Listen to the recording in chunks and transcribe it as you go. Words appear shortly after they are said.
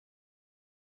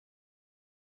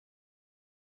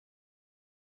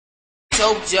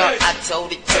Told ya, I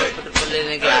told it, put the bullet in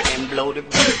the Glock and blow the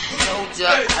bullet. Told ya,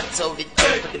 I told it,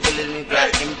 put the bullet in the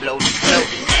Glock and blow the bullet.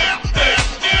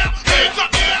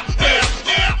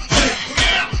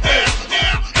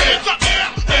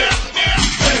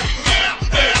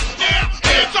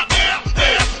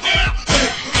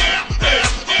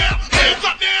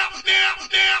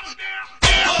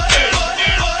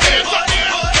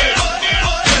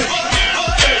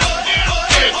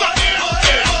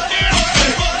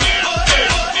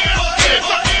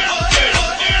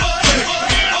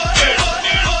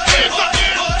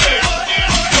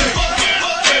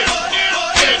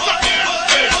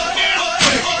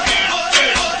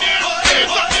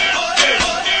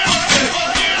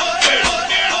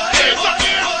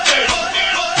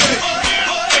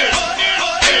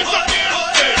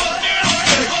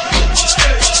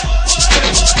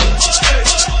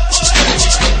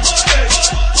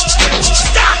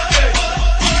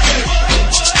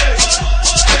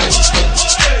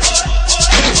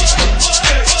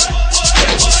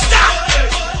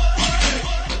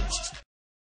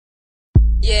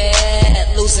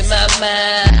 Losing my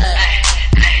mind,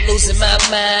 losing my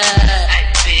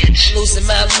mind, losing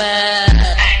my mind,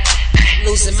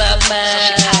 losing my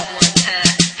mind.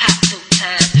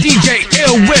 DJ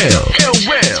L-Will.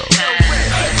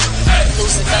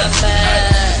 Losing my mind,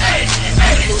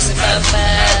 losing my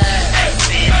mind,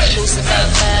 losing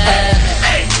my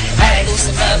mind,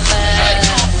 losing my mind.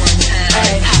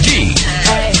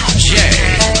 DJ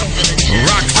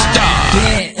Rockstar.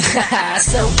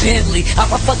 So Bentley,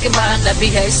 out my fucking mind, I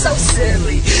behave so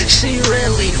silly. She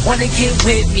really wanna get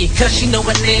with me, cause she know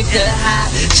a nigga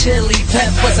hot. Chili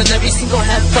peppers on every single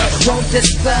heifer. Want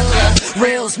this fella?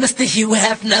 Rails, Mr. Hugh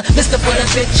Hefner. Mr. Put a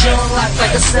bitch on lock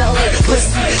like a cellar.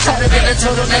 Pussy, tighter than a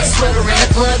turtleneck sweater. In the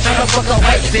club, tryna fuck a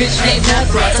white bitch named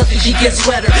Heather. Something she gets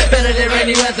wetter, better than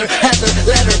any weather. Heather,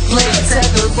 let her play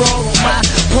tether, roll my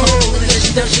pole. And then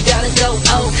she knows she gotta go.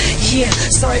 Oh, yeah,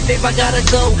 sorry babe, I gotta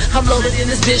go. I'm loaded in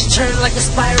this bitch, turn like a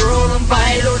spiral. I'm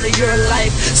vital to your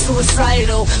life,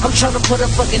 suicidal. I'm trying to put a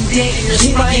fucking dent in your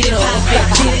spinal.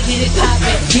 Get it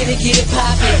poppin', get it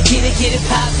poppin', get it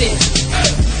poppin'.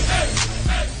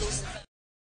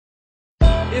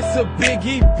 It's a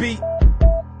Biggie beat,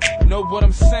 know what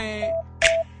I'm saying?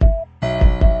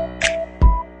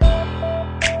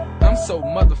 I'm so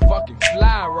motherfucking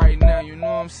fly right now, you know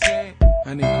what I'm saying?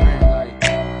 100 grand like.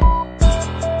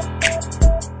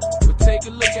 But take a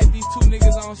look at these two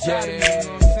niggas on side, you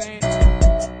know what I'm saying?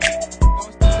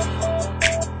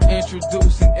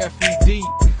 Introducing FED.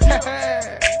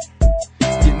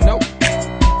 You know,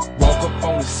 walk up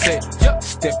on the set,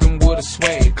 stepping with a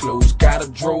swag. Clothes got a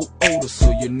drove odor,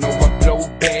 so you know I blow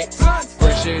back.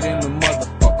 Fresher than the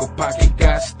motherfucker, pocket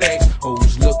got stacks.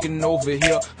 Hoes looking over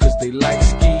here, cause they like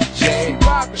ski jag.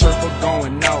 Chirper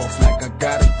going off like I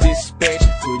got a dispatch.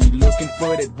 Pretty looking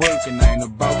for that work, and I ain't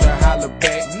about to holler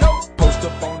back. No, post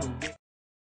up on the